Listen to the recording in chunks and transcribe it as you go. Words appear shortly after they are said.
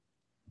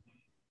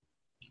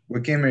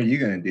What game are you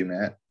gonna do,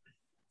 Matt?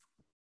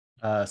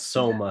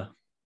 Soma.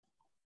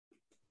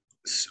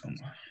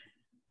 Soma.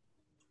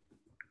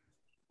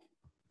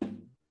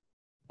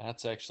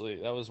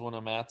 That was one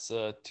of Matt's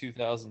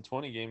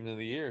 2020 games of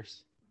the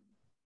years.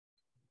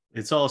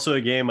 It's also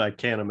a game I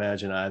can't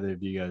imagine either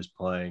of you guys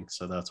playing,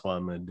 so that's why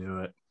I'm going to do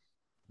it.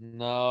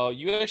 No,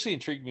 you actually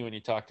intrigued me when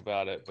you talked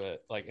about it,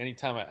 but like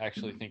anytime I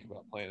actually think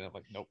about playing it, I'm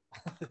like, nope.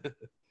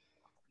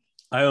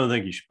 I don't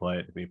think you should play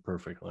it, to be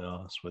perfectly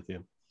honest with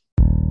you.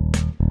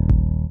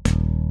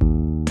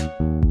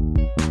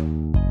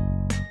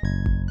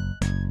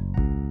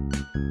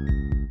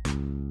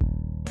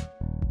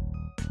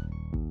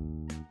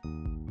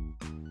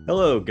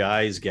 Hello,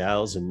 guys,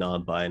 gals, and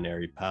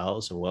non-binary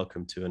pals, and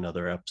welcome to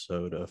another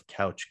episode of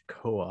Couch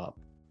Co-op,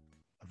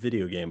 a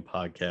video game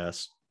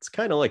podcast. It's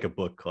kind of like a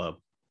book club,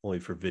 only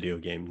for video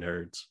game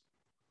nerds.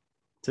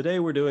 Today,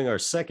 we're doing our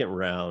second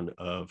round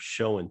of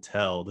show and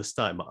tell. This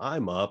time,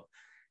 I'm up,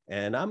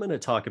 and I'm going to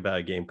talk about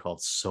a game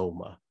called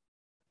Soma.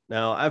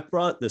 Now, I've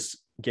brought this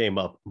game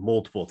up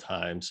multiple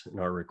times in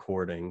our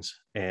recordings,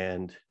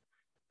 and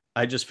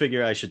I just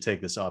figure I should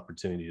take this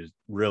opportunity to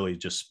really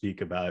just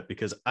speak about it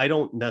because I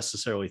don't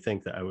necessarily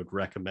think that I would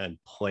recommend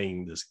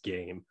playing this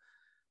game.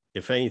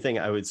 If anything,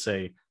 I would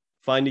say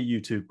find a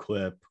YouTube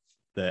clip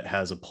that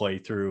has a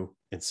playthrough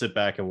and sit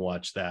back and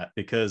watch that,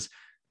 because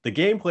the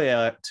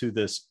gameplay to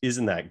this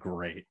isn't that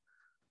great.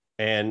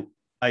 And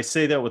I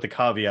say that with the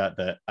caveat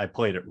that I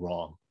played it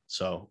wrong.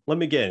 So let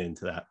me get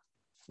into that.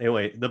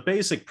 Anyway, the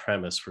basic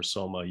premise for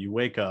Soma: you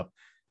wake up,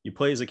 you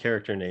play as a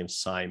character named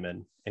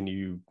Simon, and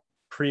you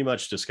pretty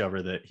much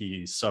discover that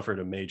he suffered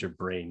a major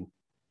brain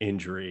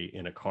injury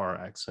in a car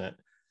accident.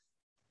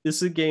 This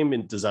is a game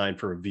designed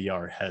for a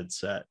VR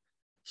headset.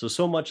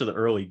 So much of the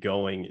early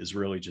going is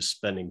really just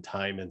spending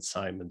time in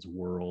Simon's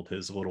world,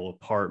 his little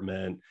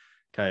apartment,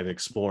 kind of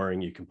exploring.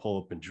 You can pull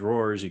open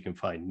drawers, you can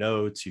find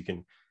notes, you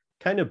can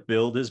kind of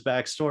build his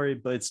backstory,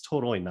 but it's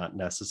totally not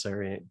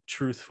necessary. It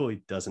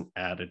truthfully doesn't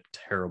add a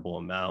terrible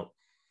amount.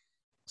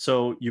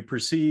 So you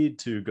proceed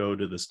to go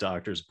to this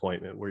doctor's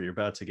appointment where you're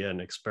about to get an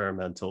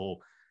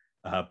experimental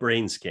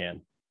brain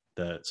scan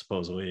that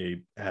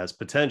supposedly has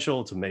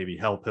potential to maybe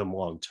help him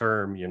long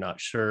term. You're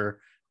not sure.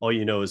 All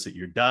you know is that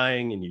you're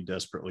dying and you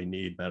desperately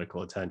need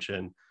medical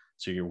attention.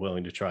 So you're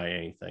willing to try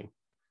anything.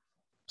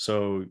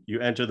 So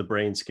you enter the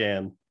brain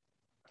scan,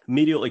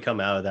 immediately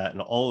come out of that,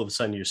 and all of a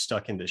sudden you're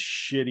stuck in this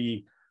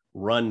shitty,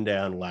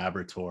 rundown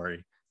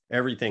laboratory.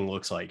 Everything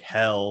looks like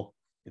hell.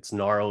 It's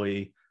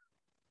gnarly,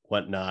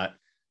 whatnot.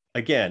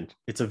 Again,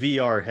 it's a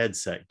VR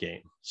headset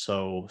game.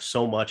 So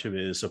much of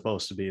it is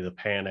supposed to be the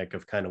panic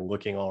of kind of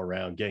looking all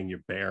around, getting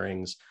your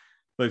bearings.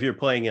 But if you're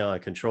playing on a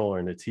controller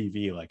and a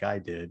TV like I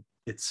did,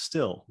 it's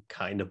still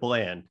kind of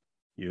bland.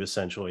 You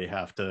essentially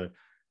have to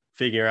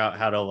figure out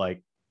how to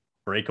like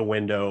break a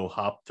window,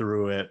 hop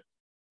through it,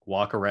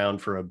 walk around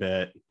for a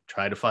bit,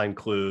 try to find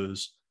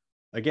clues.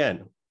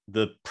 Again,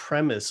 the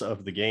premise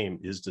of the game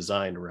is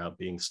designed around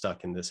being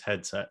stuck in this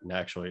headset and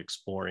actually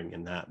exploring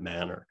in that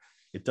manner.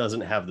 It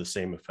doesn't have the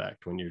same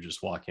effect when you're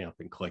just walking up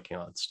and clicking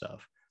on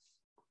stuff.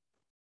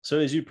 So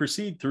as you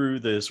proceed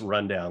through this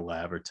rundown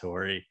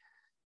laboratory,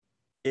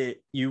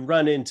 you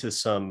run into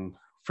some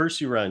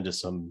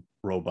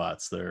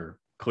robots that are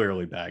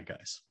clearly bad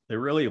guys. They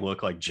really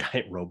look like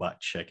giant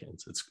robot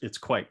chickens. It's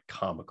quite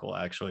comical,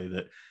 actually,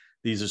 that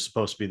these are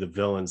supposed to be the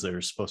villains that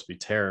are supposed to be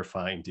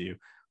terrifying to you,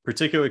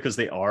 particularly because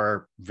they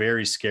are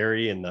very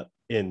scary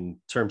in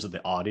terms of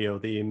the audio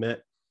they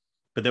emit.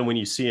 But then when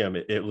you see them,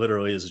 it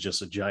literally is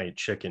just a giant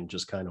chicken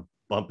just kind of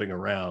bumping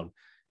around.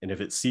 And if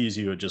it sees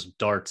you, it just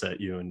darts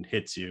at you and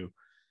hits you.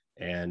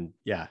 And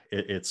yeah,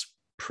 it's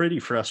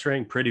pretty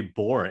frustrating, pretty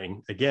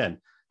boring. Again,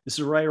 this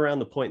is right around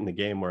the point in the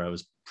game where I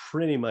was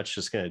pretty much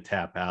just going to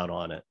tap out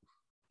on it.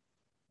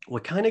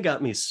 What kind of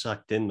got me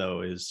sucked in,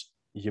 though, is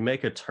you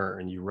make a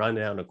turn, you run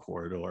down a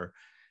corridor,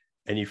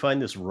 and you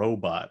find this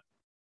robot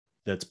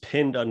that's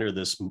pinned under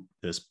this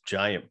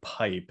giant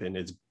pipe, and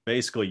it's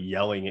basically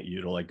yelling at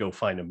you to like go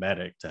find a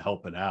medic to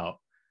help it out.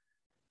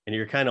 And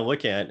you're kind of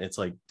looking at it, and it's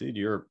like, dude,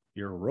 you're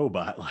a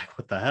robot. Like,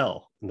 what the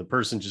hell? And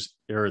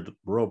the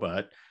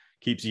robot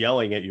keeps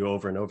yelling at you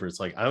over and over. It's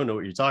like, I don't know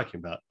what you're talking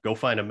about. Go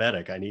find a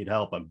medic. I need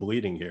help. I'm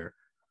bleeding here.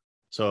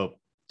 So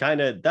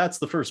kind of that's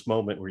the first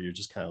moment where you're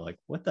just kind of like,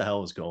 what the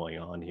hell is going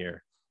on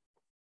here?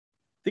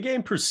 The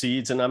game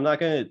proceeds, and I'm not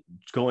going to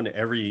go into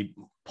every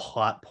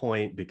plot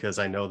point because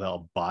I know that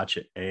I'll botch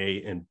it,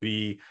 A, and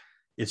B,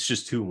 it's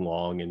just too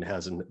long and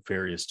has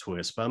various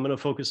twists, but I'm going to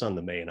focus on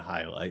the main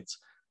highlights.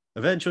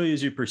 Eventually,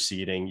 as you're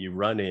proceeding,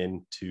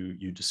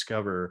 you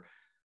discover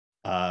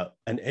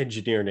an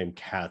engineer named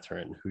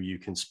Catherine, who you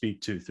can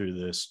speak to through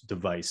this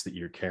device that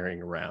you're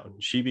carrying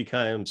around. She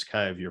becomes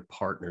kind of your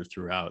partner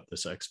throughout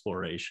this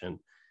exploration.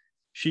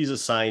 She's a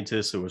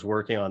scientist that was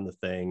working on the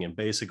thing, and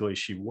basically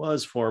she's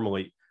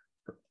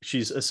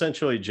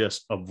essentially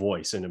just a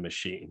voice in a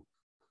machine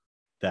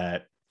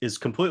that is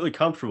completely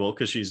comfortable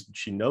because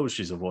she knows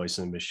she's a voice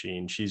in a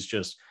machine. She's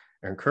just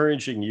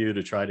encouraging you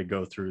to try to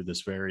go through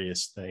this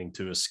various thing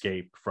to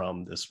escape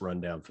from this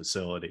rundown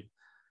facility.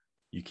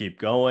 You keep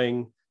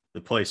going,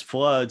 the place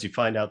floods, you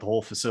find out the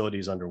whole facility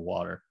is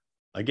underwater.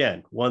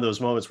 Again, one of those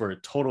moments where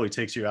it totally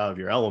takes you out of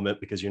your element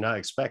because you're not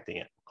expecting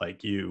it.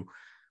 Like you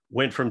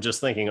went from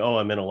just thinking, oh,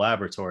 I'm in a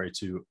laboratory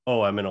to,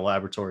 oh, I'm in a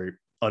laboratory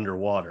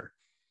underwater.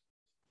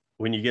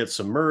 When you get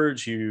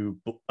submerged,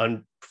 you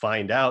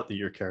find out that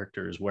your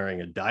character is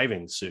wearing a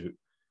diving suit,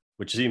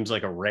 which seems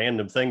like a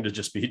random thing to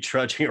just be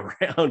trudging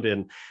around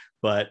in.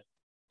 But,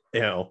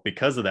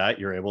 because of that,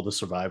 you're able to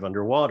survive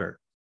underwater.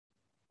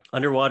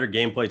 Underwater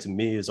gameplay to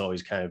me is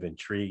always kind of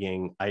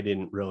intriguing. I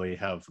didn't really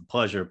have the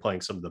pleasure of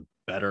playing some of the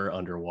better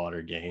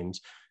underwater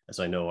games, as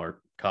I know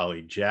our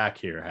colleague Jack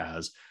here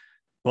has.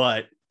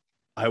 But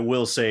I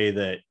will say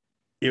that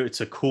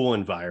it's a cool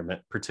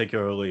environment,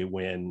 particularly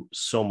when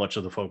so much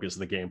of the focus of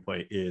the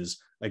gameplay is,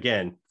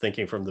 again,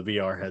 thinking from the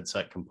VR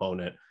headset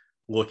component,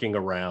 looking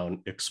around,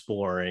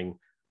 exploring,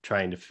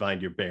 trying to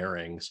find your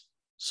bearings.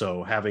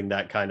 So having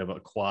that kind of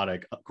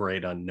aquatic,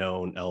 great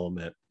unknown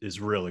element is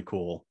really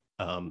cool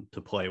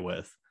to play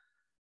with.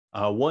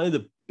 One of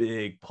the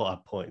big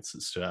plot points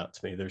that stood out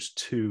to me, there's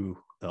two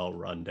that I'll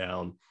run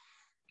down.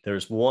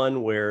 There's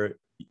one where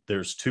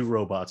there's two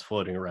robots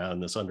floating around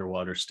this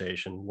underwater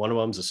station. One of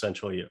them is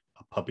essentially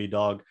a puppy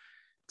dog.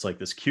 It's like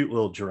this cute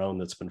little drone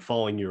that's been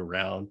following you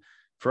around.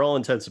 For all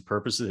intents and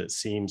purposes, it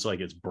seems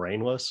like it's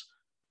brainless,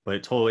 but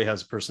it totally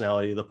has the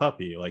personality of the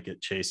puppy. Like it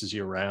chases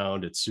you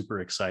around, it's super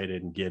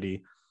excited and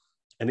giddy.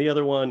 And the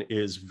other one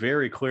is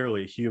very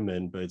clearly a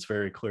human, but it's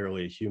very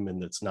clearly a human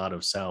that's not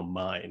of sound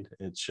mind.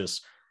 It's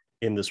just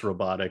in this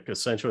robotic,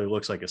 essentially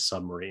looks like a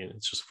submarine.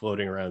 It's just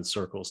floating around in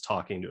circles,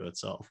 talking to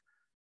itself.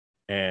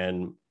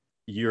 And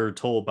you're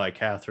told by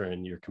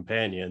Catherine, your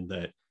companion,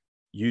 that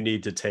you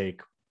need to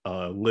take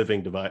a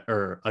living device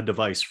or a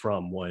device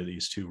from one of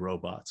these two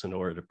robots in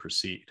order to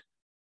proceed.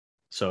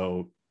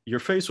 So you're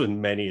faced with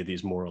many of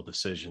these moral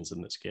decisions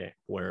in this game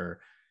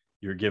where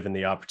you're given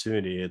the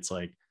opportunity. It's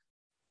like,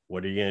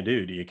 what are you going to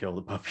do? Do you kill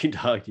the puppy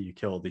dog? Do you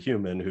kill the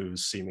human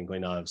who's seemingly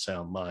not of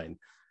sound mind?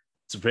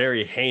 It's a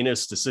very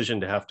heinous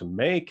decision to have to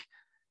make.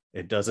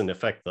 It doesn't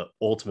affect the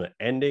ultimate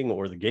ending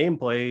or the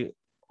gameplay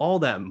all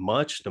that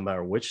much, no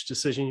matter which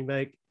decision you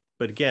make.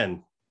 But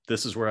again,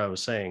 this is where I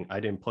was saying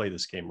I didn't play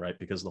this game right,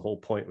 because the whole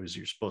point was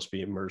you're supposed to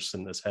be immersed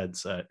in this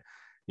headset.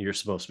 You're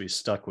supposed to be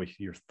stuck with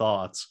your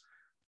thoughts.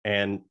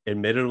 And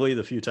admittedly,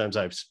 the few times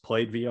I've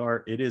played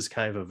VR, it is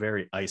kind of a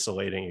very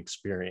isolating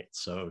experience.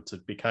 So to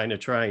be kind of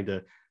trying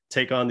to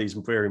take on these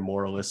very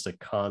moralistic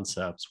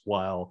concepts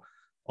while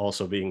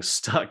also being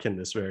stuck in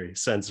this very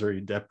sensory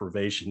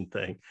deprivation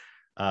thing,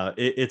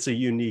 it's a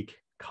unique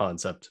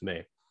concept to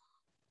me.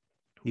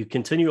 You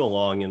continue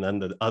along, and then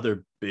the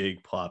other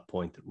big plot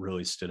point that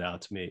really stood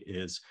out to me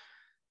is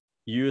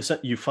you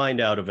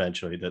find out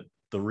eventually that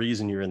the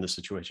reason you're in the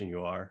situation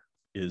you are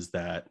is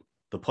that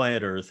the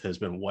planet Earth has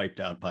been wiped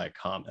out by a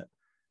comet.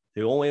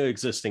 The only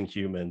existing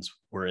humans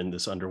were in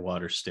this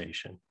underwater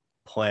station,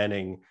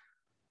 planning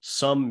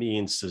some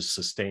means to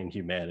sustain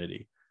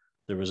humanity.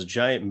 There was a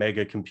giant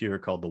mega computer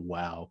called the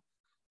WOW.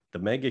 The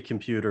mega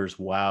computer's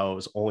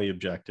WOW's only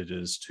objective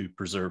is to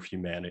preserve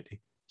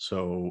humanity.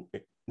 So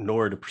in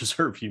order to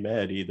preserve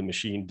humanity, the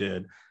machine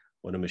did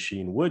what a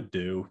machine would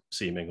do,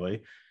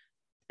 seemingly,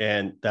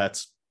 and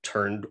that's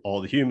turned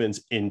all the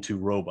humans into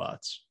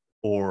robots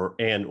or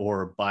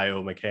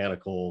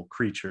biomechanical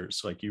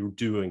creatures. Like you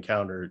do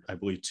encounter, I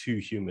believe, two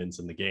humans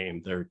in the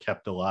game. They're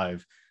kept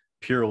alive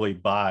purely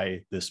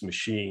by this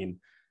machine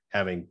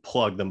having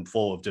plugged them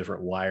full of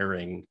different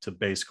wiring to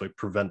basically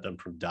prevent them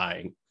from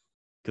dying,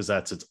 because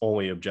that's its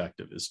only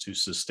objective, is to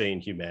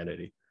sustain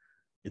humanity.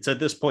 It's at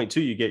this point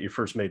too, you get your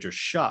first major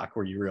shock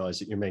where you realize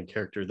that your main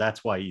character,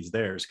 that's why he's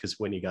there, is because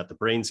when he got the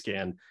brain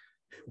scan,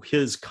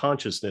 his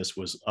consciousness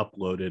was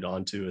uploaded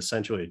onto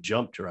essentially a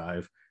jump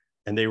drive,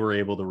 and they were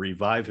able to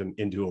revive him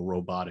into a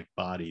robotic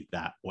body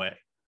that way.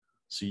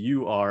 So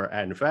you are,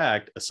 in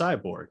fact, a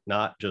cyborg,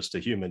 not just a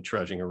human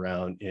trudging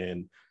around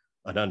in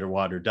an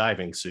underwater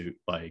diving suit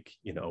like,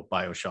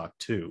 BioShock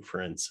 2,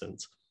 for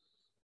instance.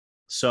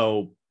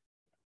 So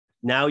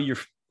now you're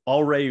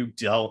already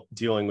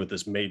dealing with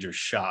this major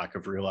shock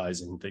of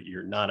realizing that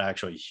you're not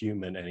actually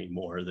human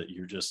anymore, that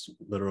you're just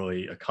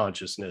literally a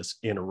consciousness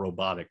in a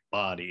robotic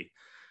body,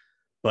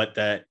 but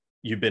that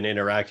you've been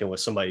interacting with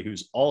somebody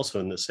who's also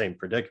in the same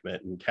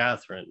predicament, and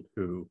Catherine,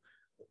 who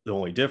the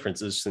only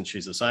difference is, since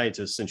she's a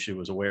scientist, since she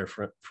was aware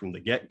from the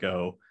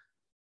get-go,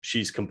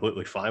 she's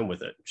completely fine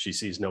with it. She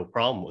sees no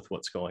problem with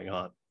what's going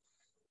on.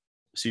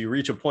 So you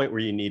reach a point where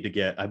you need to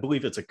get, I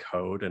believe it's a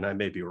code, and I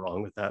may be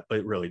wrong with that, but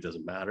it really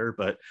doesn't matter.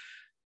 But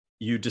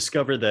you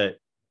discover that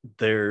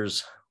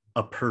there's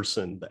a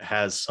person that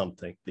has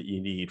something that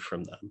you need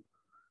from them.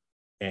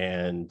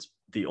 And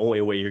the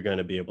only way you're going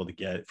to be able to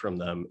get it from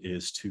them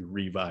is to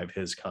revive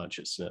his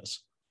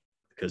consciousness,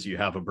 because you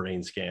have a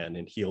brain scan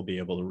and he'll be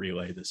able to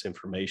relay this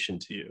information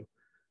to you.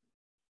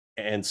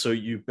 And so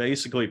you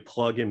basically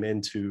plug him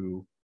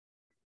into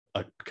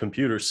a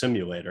computer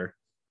simulator,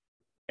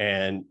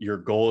 and your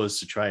goal is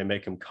to try and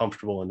make him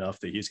comfortable enough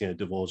that he's going to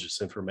divulge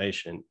this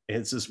information. And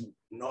it's this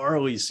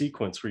gnarly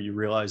sequence where you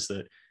realize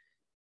that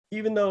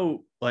even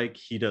though like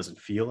he doesn't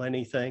feel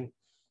anything,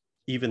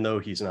 even though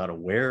he's not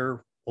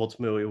aware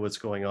ultimately what's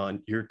going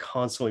on, you're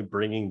constantly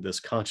bringing this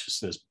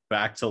consciousness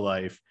back to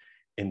life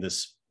in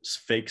this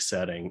fake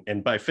setting.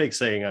 And by fake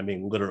setting, I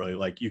mean literally,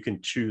 like you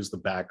can choose the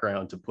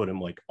background to put him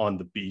like on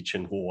the beach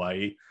in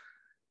Hawaii,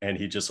 and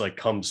he just like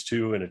comes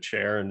to in a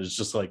chair and is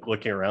just like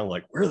looking around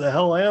like, where the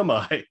hell am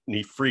I? And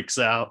he freaks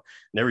out.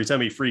 And every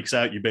time he freaks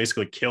out, you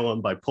basically kill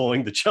him by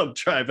pulling the jump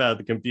drive out of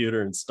the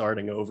computer and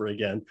starting over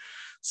again.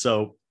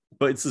 So,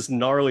 but it's this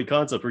gnarly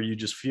concept where you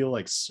just feel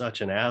like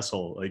such an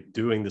asshole, like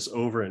doing this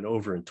over and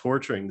over and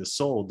torturing the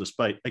soul,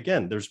 despite,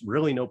 again, there's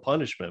really no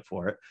punishment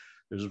for it.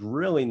 There's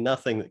really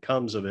nothing that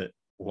comes of it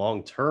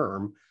long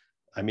term.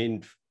 I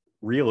mean,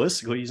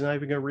 realistically, he's not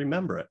even going to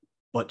remember it.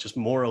 But just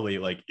morally,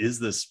 like, is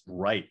this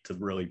right to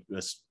really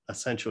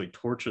essentially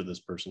torture this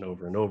person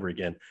over and over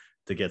again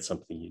to get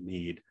something you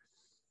need?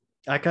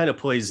 That kind of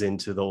plays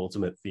into the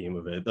ultimate theme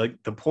of it.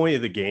 Like the point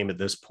of the game at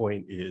this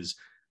point is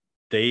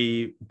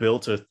they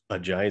built a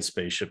giant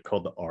spaceship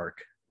called the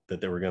Ark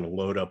that they were going to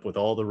load up with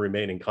all the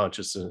remaining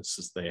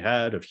consciousnesses they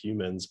had of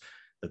humans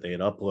that they had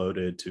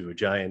uploaded to a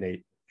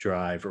giant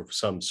drive of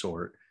some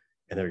sort.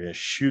 And they're going to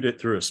shoot it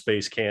through a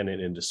space cannon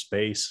into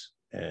space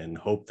and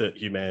hope that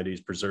humanity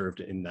is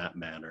preserved in that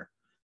manner.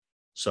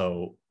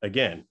 So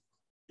again,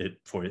 it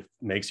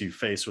makes you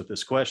faced with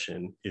this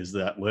question: is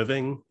that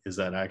living? Is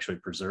that actually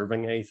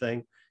preserving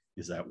anything?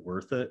 Is that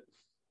worth it?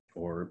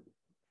 Or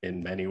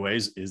in many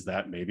ways, is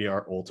that maybe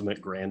our ultimate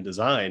grand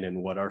design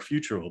and what our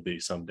future will be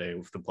someday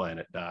if the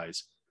planet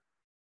dies?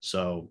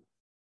 So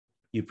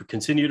you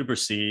continue to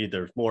proceed.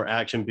 There's more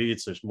action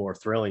beats. There's more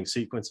thrilling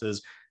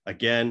sequences.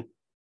 Again,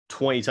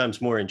 20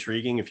 times more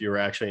intriguing if you're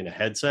actually in a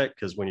headset,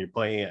 because when you're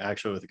playing it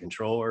actually with a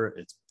controller,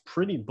 it's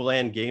pretty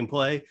bland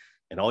gameplay,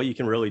 and all you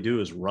can really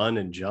do is run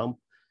and jump.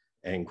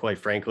 And quite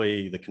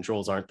frankly, the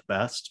controls aren't the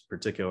best,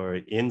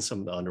 particularly in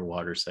some of the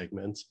underwater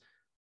segments.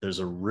 There's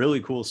a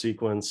really cool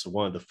sequence,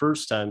 one of the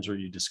first times where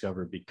you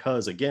discover,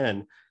 because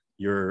again,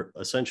 you're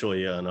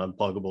essentially an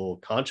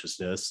unpluggable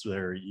consciousness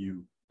where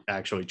you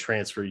actually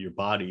transfer your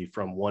body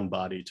from one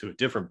body to a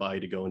different body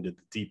to go into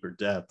the deeper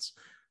depths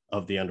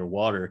of the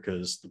underwater,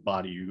 because the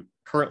body you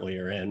currently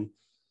are in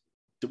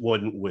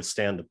wouldn't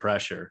withstand the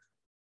pressure.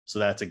 So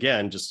that's,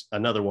 again, just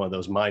another one of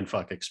those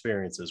mindfuck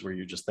experiences where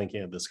you're just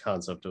thinking of this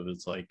concept of,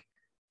 it's like,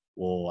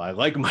 well, I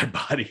like my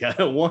body. I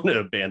don't want to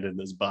abandon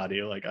this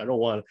body. Like, I don't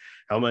want,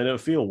 how am I going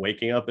to feel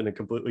waking up in a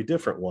completely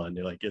different one?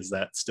 Like, is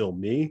that still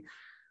me?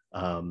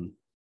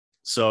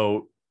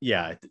 So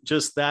yeah,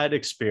 just that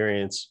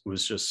experience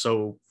was just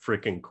so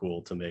freaking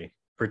cool to me,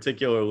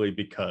 particularly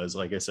because,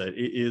 like I said,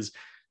 it is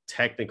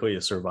technically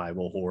a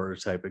survival horror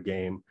type of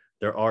game.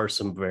 There are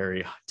some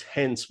very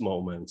tense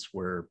moments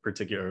where,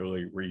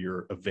 particularly where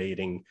you're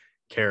evading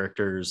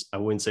characters. I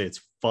wouldn't say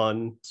it's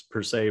fun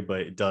per se,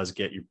 but it does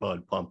get your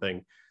blood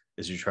pumping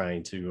as you're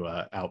trying to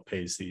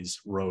outpace these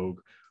rogue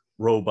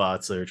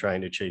robots that are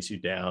trying to chase you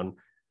down.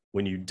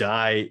 When you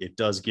die, it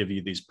does give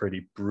you these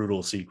pretty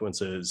brutal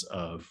sequences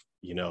of,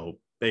 you know,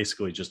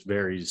 basically just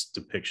various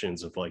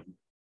depictions of like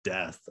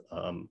death.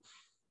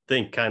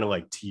 Think kind of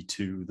like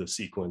T2, the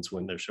sequence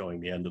when they're showing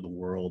the end of the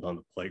world on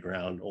the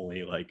playground,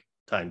 only like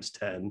times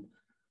 10.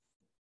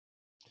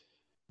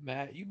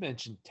 Matt, you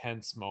mentioned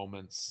tense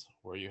moments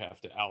where you have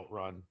to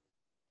outrun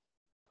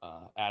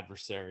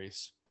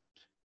adversaries.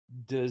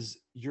 Does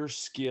your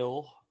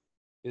skill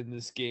in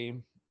this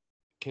game,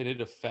 can it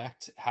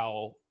affect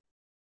how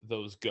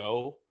those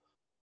go?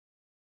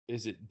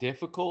 Is it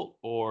difficult,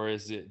 or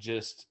is it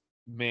just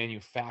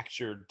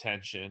manufactured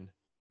tension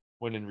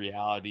when in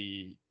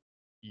reality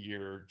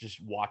you're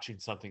just watching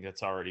something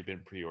that's already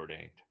been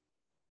preordained?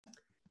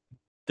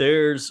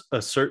 There's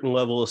a certain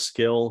level of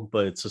skill,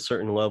 but it's a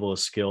certain level of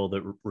skill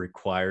that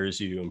requires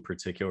you in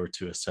particular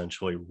to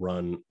essentially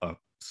run a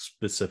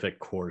specific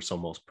course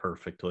almost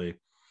perfectly.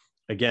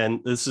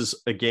 Again, this is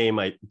a game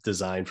I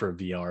designed for a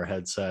VR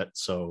headset,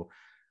 so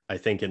I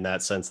think in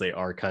that sense they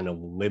are kind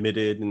of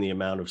limited in the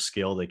amount of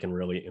skill they can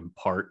really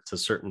impart to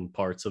certain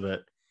parts of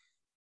it.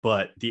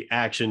 But the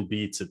action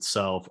beats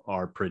itself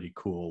are pretty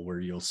cool, where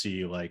you'll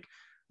see like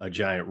a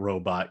giant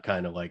robot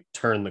kind of like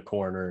turn the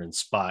corner and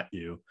spot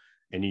you,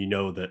 and you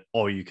know that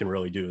all you can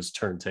really do is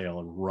turn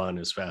tail and run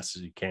as fast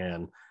as you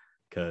can,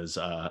 because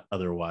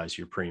otherwise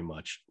you're pretty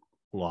much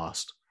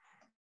lost.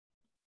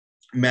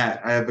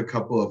 Matt, I have a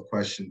couple of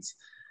questions.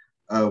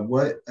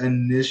 What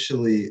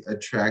initially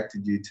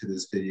attracted you to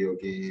this video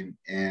game,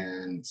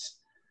 and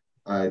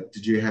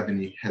did you have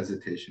any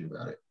hesitation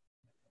about it?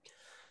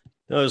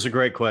 Those are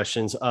great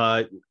questions.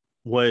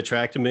 What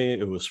attracted me,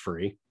 it was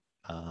free.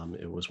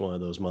 It was one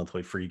of those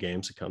monthly free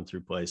games that come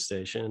through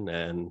PlayStation,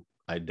 and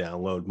I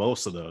download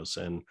most of those,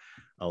 and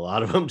a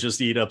lot of them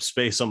just eat up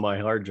space on my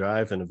hard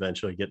drive and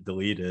eventually get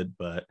deleted.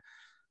 But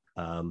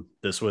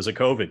this was a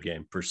COVID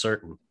game for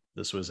certain.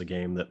 This was a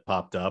game that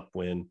popped up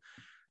when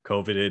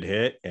COVID had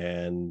hit,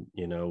 and,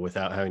 you know,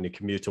 without having to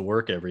commute to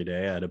work every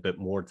day, I had a bit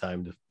more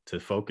time to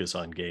focus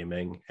on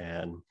gaming.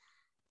 And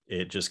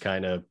it just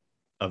kind of,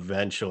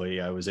 eventually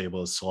I was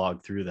able to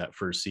slog through that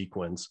first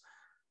sequence.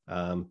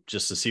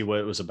 just to see what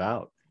it was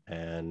about.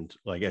 And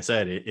like I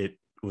said, it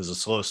was a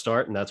slow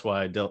start, and that's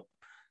why I don't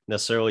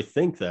necessarily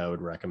think that I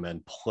would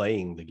recommend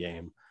playing the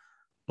game.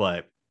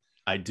 But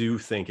I do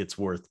think it's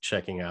worth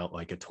checking out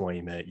like a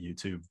 20-minute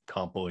YouTube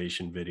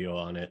compilation video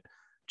on it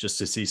just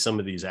to see some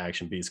of these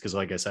action beats. Because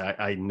like I said,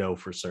 I know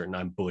for certain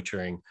I'm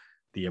butchering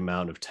the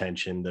amount of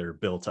tension that are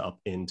built up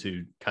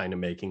into kind of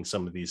making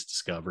some of these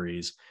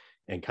discoveries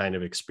and kind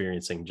of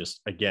experiencing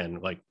just, again,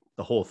 like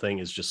the whole thing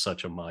is just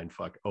such a mind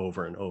fuck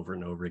over and over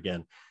and over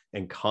again,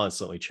 and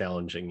constantly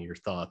challenging your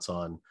thoughts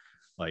on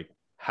like,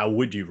 how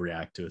would you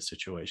react to a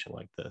situation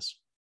like this?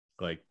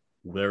 Like,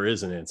 there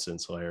is an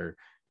instance where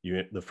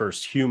the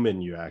first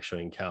human you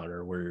actually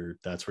encounter, where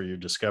that's where you're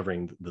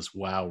discovering this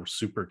wow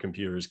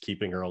supercomputer is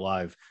keeping her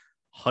alive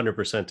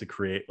 100% to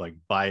create like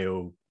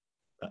bio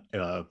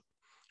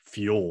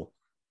fuel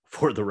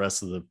for the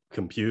rest of the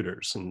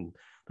computers and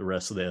the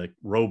rest of the like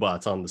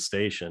robots on the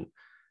station.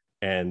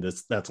 And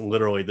that's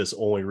literally this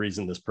only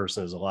reason this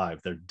person is alive.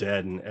 They're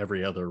dead in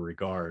every other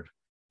regard,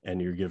 and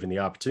you're given the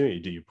opportunity.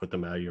 Do you put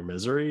them out of your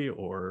misery,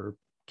 or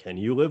can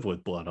you live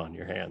with blood on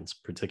your hands,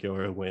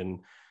 particularly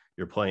when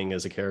you're playing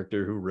as a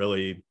character who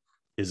really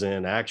isn't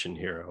an action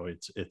hero?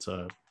 It's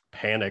a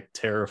panicked,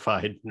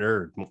 terrified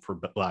nerd, for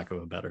lack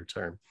of a better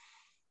term.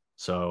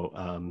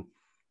 So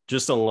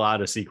just a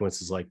lot of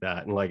sequences like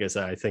that. And like I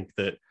said, I think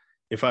that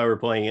if I were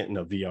playing it in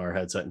a VR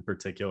headset in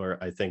particular,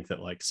 I think that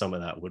like some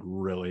of that would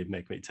really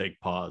make me take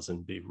pause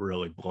and be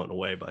really blown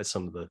away by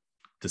some of the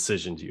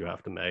decisions you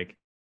have to make.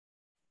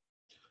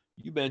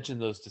 You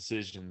mentioned those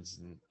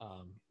decisions and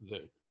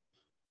the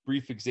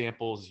brief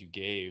examples you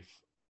gave.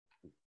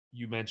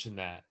 You mentioned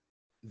that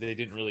they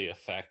didn't really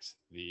affect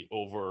the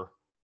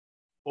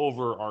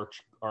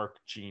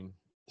overarching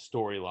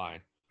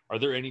storyline. Are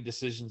there any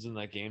decisions in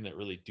that game that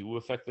really do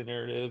affect the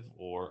narrative,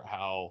 or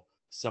how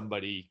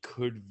somebody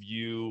could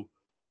view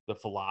the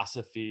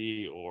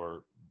philosophy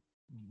or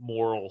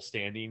moral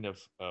standing of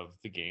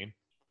the game?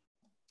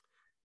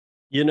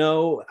 You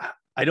know,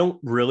 I don't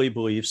really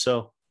believe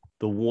so.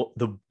 The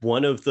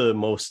one of the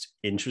most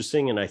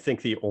interesting, and I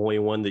think the only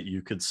one that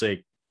you could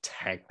say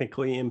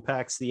technically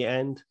impacts the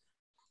end,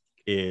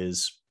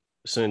 is,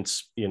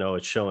 since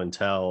it's show and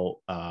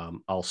tell,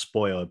 I'll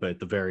spoil it, but at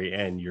the very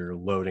end you're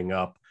loading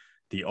up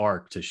the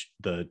arc to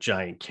the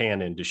giant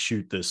cannon to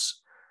shoot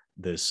this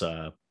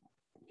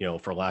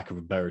for lack of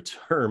a better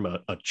term,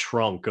 a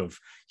trunk of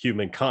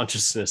human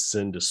consciousness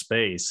into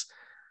space.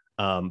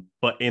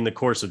 But in the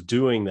course of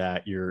doing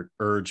that, you're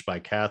urged by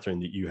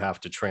Catherine that you have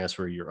to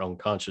transfer your own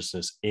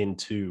consciousness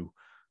into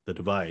the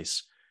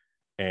device.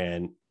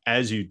 And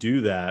as you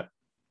do that,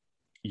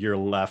 you're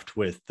left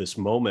with this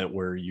moment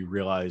where you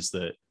realize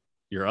that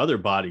your other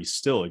body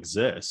still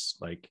exists.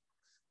 Like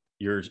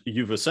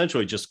you've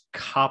essentially just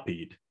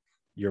copied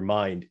your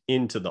mind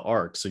into the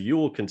arc. So you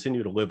will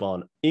continue to live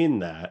on in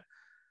that,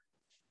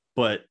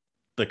 but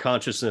the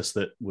consciousness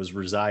that was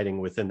residing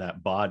within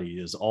that body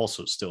is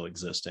also still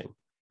existing.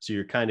 So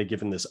you're kind of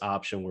given this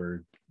option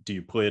where, do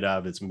you put it out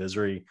of its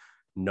misery,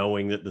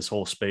 knowing that this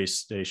whole space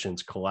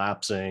station's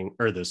collapsing,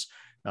 or this,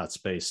 not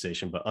space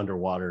station, but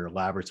underwater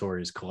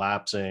laboratory is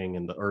collapsing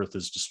and the Earth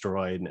is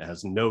destroyed and it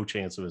has no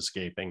chance of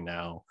escaping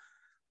now?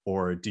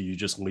 Or do you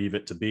just leave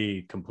it to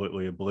be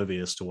completely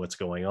oblivious to what's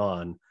going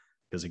on?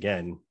 Because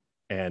again,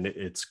 and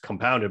it's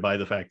compounded by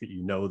the fact that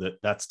you know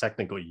that that's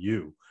technically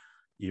you,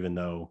 even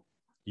though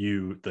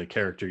you, the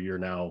character you're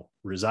now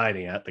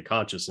residing at, the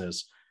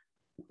consciousness,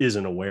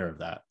 isn't aware of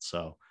that.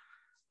 So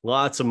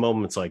lots of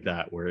moments like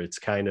that where it's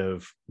kind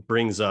of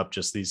brings up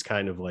just these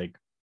kind of like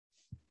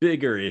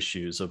bigger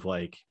issues of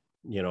like,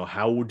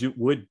 how do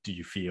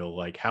you feel?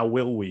 Like, how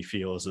will we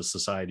feel as a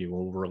society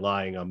when we're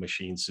relying on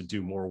machines to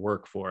do more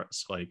work for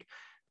us? Like,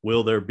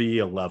 will there be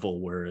a level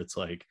where it's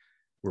like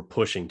we're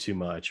pushing too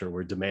much, or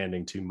we're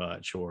demanding too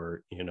much,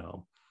 or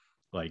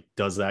like,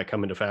 does that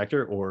come into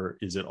factor, or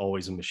is it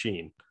always a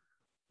machine?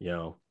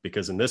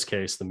 Because in this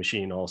case the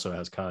machine also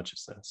has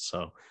consciousness.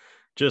 So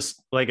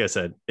just like I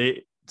said,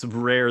 it's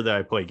rare that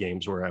I play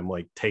games where I'm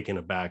like taken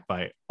aback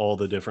by all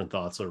the different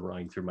thoughts that are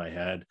running through my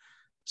head,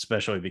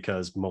 especially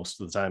because most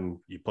of the time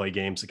you play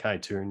games that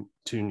kind of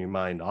tune your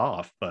mind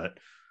off. But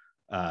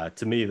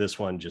to me, this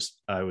one,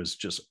 I was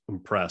just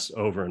impressed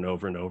over and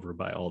over and over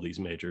by all these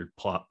major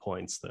plot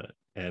points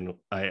and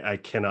I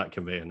cannot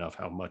convey enough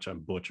how much I'm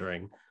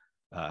butchering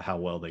how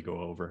well they go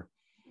over.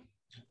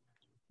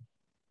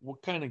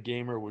 What kind of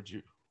gamer would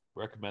you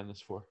recommend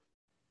this for?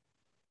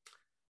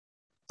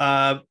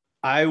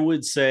 I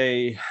would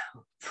say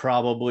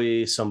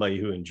probably somebody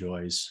who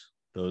enjoys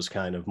those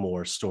kind of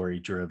more story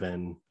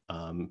driven.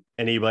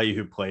 Anybody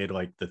who played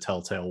like the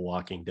Telltale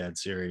Walking Dead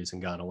series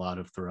and got a lot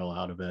of thrill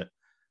out of it.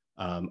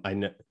 I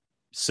know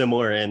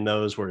similar in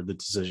those where the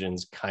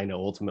decisions kind of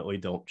ultimately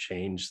don't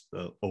change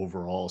the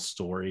overall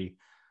story,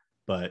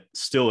 but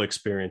still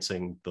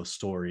experiencing the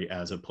story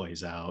as it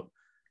plays out.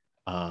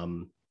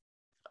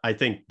 I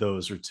think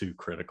those are two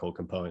critical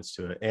components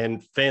to it.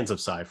 And fans of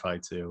sci-fi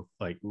too,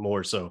 like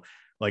more so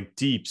like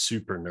deep,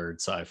 super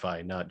nerd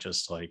sci-fi, not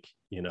just like,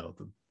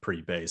 the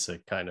pretty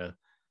basic kind of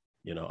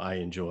I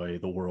enjoy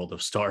the world of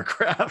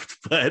StarCraft,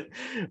 but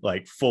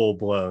like full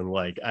blown,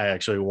 like I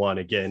actually want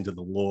to get into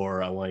the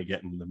lore. I want to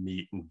get into the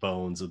meat and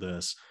bones of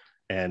this.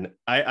 And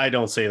I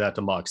don't say that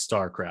to mock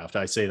StarCraft.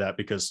 I say that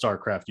because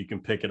StarCraft, you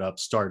can pick it up,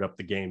 start up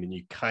the game, and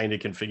you kind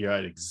of can figure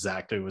out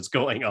exactly what's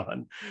going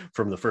on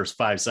from the first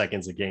 5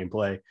 seconds of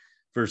gameplay.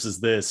 Versus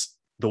this,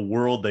 the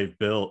world they've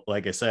built,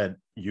 like I said,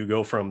 you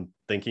go from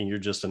thinking you're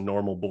just a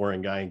normal,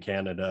 boring guy in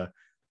Canada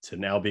to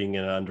now being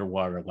in an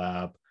underwater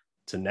lab,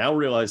 to now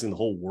realizing the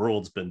whole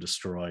world's been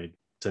destroyed,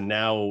 to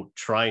now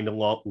trying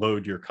to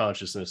load your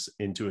consciousness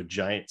into a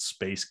giant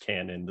space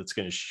cannon that's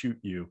going to shoot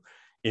you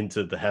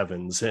into the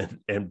heavens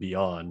and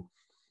beyond.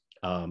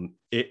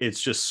 It's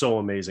just so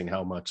amazing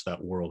how much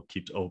that world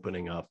keeps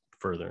opening up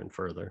further and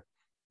further.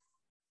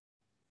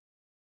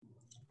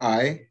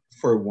 I,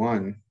 for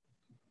one,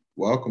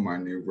 welcome our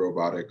new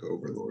robotic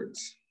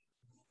overlords.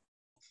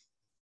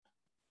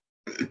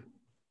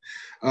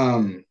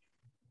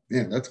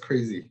 Yeah, that's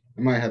crazy.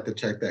 I might have to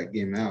check that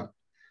game out.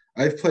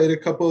 I've played a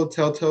couple of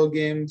Telltale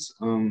games.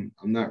 I'm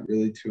not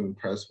really too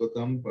impressed with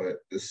them, but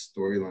this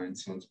storyline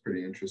sounds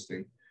pretty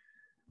interesting.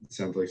 It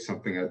sounds like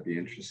something I'd be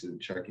interested in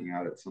checking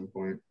out at some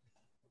point.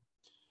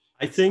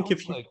 I think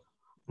if you...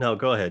 No,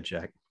 go ahead,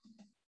 Jack.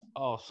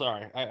 Oh,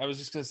 sorry. I was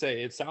just going to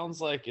say, it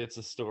sounds like it's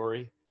a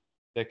story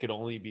that could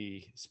only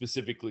be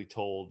specifically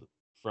told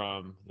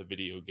from the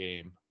video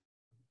game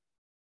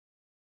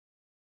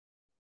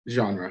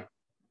genre.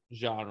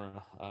 It's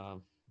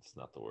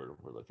not the word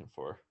we're looking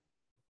for,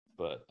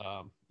 but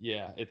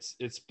yeah, it's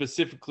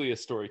specifically a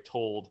story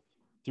told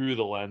through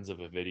the lens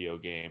of a video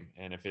game.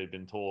 And if it had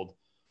been told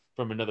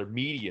from another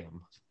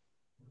medium,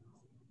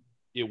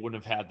 it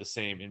wouldn't have had the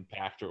same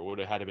impact, or it would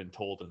have had to been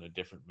told in a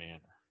different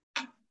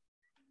manner.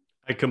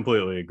 I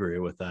completely agree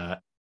with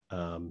that.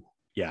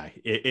 Yeah,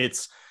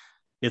 it's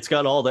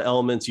got all the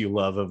elements you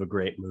love of a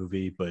great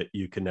movie, but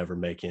you can never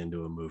make it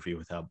into a movie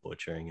without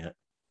butchering it.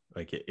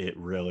 Like it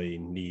really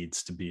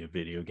needs to be a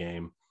video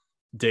game.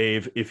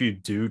 Dave, if you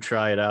do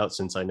try it out,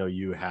 since I know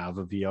you have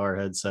a VR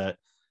headset,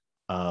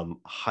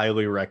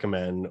 highly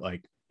recommend,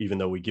 like, even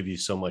though we give you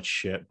so much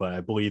shit, but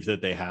I believe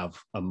that they have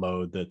a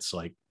mode that's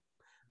like,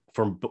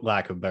 for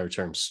lack of a better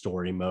term,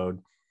 story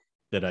mode,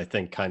 that I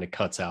think kind of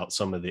cuts out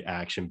some of the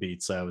action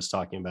beats that I was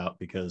talking about.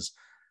 Because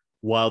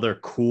while they're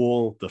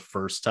cool the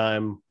first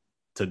time,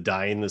 to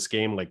die in this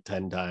game like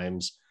 10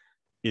 times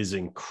is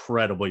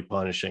incredibly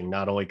punishing,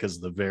 not only because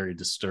of the very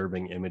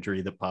disturbing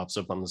imagery that pops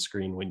up on the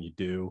screen when you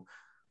do,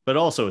 but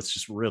also it's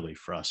just really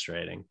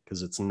frustrating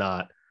because it's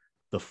not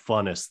the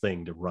funnest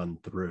thing to run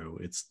through.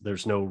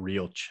 There's no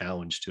real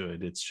challenge to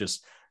it. It's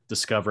just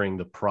discovering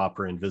the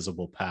proper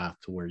invisible path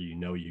to where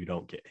you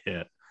don't get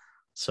hit.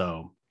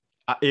 So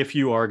if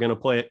you are going to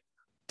play it,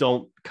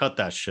 don't cut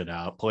that shit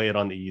out. Play it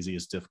on the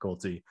easiest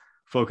difficulty.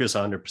 Focus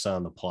 100%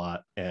 on the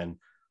plot and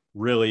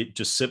really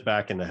just sit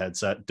back in the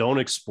headset. Don't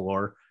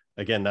explore.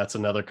 Again, that's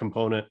another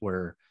component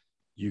where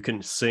you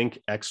can sink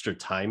extra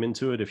time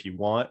into it if you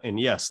want. And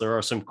yes, there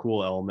are some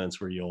cool elements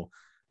where you'll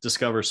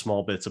discover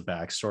small bits of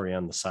backstory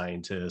on the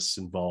scientists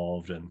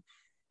involved. And,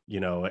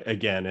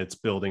 again, it's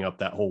building up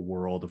that whole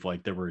world of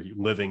like, there were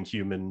living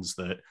humans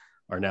that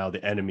are now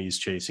the enemies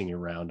chasing you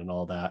around and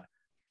all that.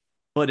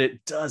 But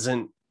it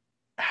doesn't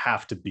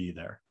have to be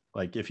there.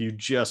 Like, if you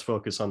just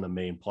focus on the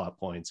main plot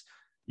points,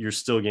 you're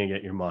still going to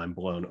get your mind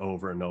blown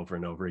over and over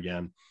and over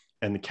again.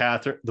 And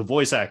the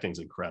voice acting is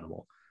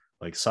incredible.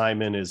 Like,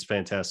 Simon is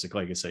fantastic.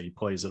 Like I say, he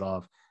plays it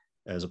off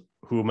as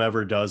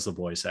whomever does the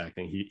voice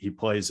acting. He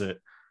plays it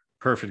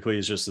perfectly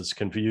as just this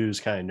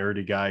confused kind of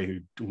nerdy guy who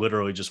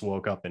literally just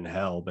woke up in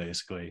hell,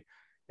 basically.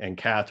 And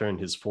Catherine,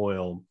 his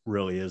foil,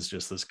 really is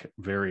just this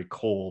very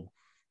cold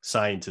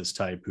scientist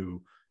type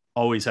who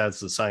always has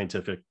the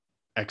scientific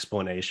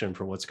explanation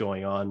for what's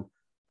going on.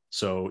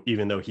 So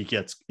even though he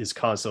is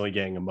constantly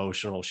getting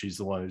emotional, she's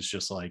the one who's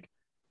just like,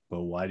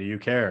 well, why do you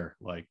care?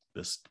 Like,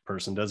 this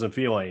person doesn't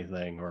feel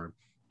anything, or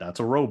that's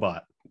a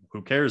robot.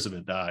 Who cares if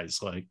it dies?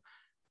 Like,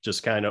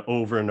 just kind of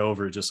over and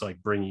over, just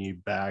like bringing you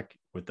back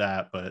with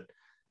that. But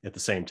at the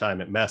same time,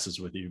 it messes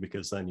with you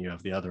because then you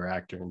have the other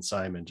actor and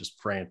Simon just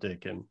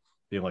frantic and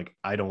being like,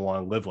 I don't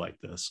want to live like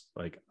this.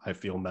 Like, I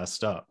feel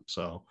messed up.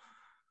 So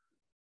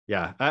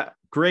yeah,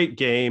 great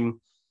game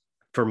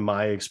from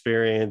my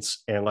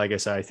experience. And like I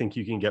said, I think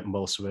you can get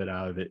most of it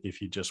out of it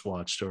if you just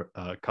watched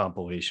a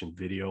compilation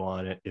video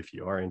on it, if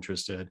you are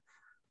interested.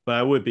 But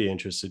I would be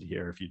interested to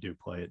hear if you do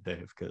play it,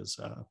 Dave, because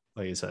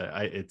like I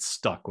said, it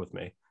stuck with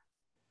me.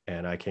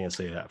 And I can't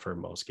say that for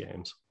most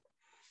games.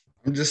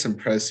 I'm just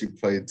impressed you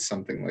played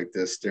something like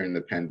this during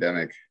the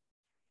pandemic.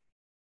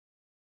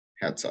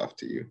 Hats off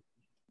to you.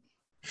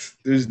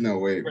 There's no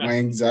way. My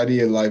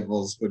anxiety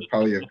levels would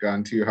probably have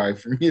gone too high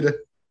for me to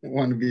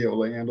want to be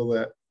able to handle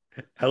that.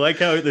 I like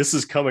how this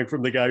is coming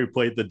from the guy who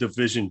played the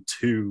Division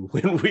 2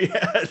 when we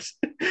had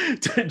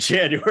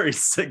January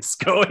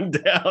 6th going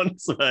down.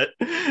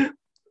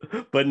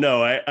 But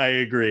no, I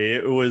agree.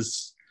 It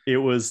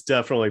was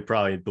definitely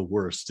probably the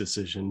worst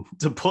decision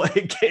to play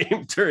a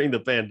game during the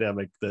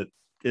pandemic that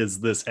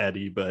is this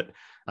heady. But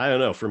I don't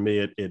know. For me,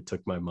 it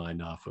took my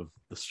mind off of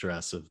the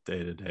stress of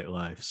day-to-day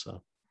life.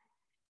 So,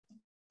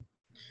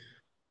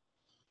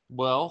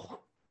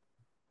 Well,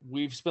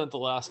 we've spent the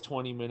last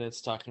 20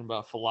 minutes talking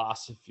about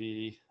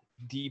philosophy,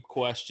 deep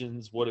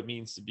questions, what it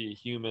means to be a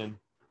human,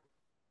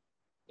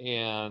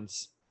 and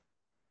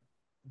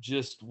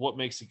just what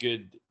makes a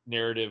good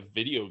narrative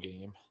video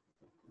game.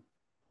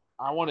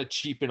 I want to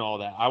cheapen all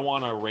that. I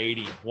want a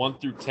rating 1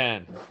 through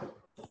 10.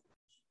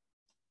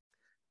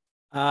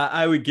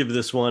 I would give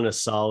this one a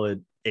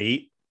solid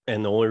 8.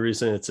 And the only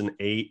reason it's an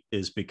 8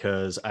 is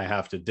because I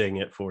have to ding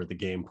it for the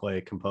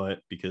gameplay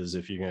component. Because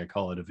if you're going to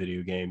call it a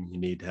video game, you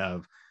need to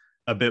have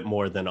a bit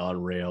more than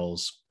on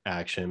rails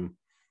action,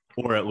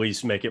 or at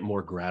least make it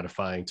more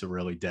gratifying to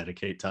really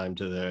dedicate time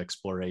to the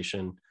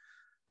exploration.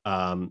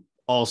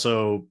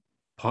 Also,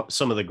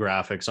 some of the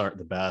graphics aren't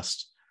the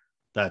best.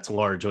 That's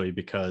largely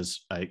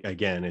because,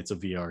 again, it's a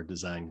VR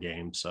design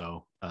game.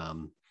 So,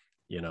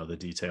 the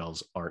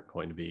details aren't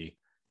going to be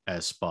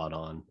as spot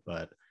on,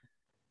 but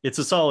it's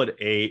a solid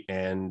 8.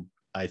 And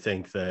I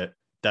think that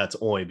that's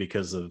only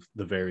because of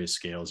the various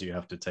scales you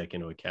have to take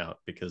into account,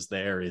 because the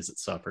areas it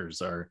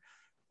suffers are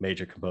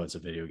major components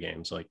of video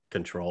games, like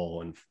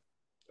control and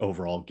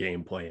overall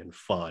gameplay and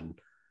fun.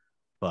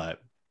 But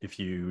if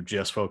you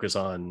just focus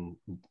on,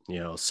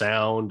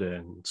 sound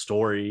and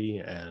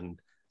story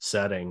and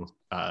setting,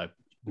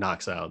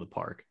 knocks it out of the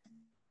park.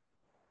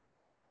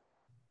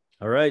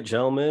 All right,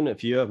 gentlemen,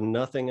 if you have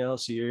nothing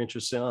else you're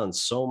interested on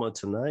Soma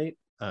tonight,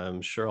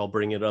 I'm sure I'll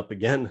bring it up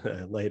again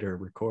later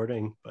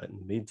recording. But in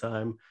the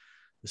meantime,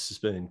 this has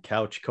been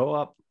Couch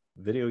Co-op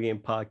Video Game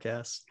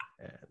Podcast.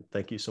 And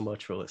thank you so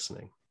much for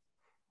listening.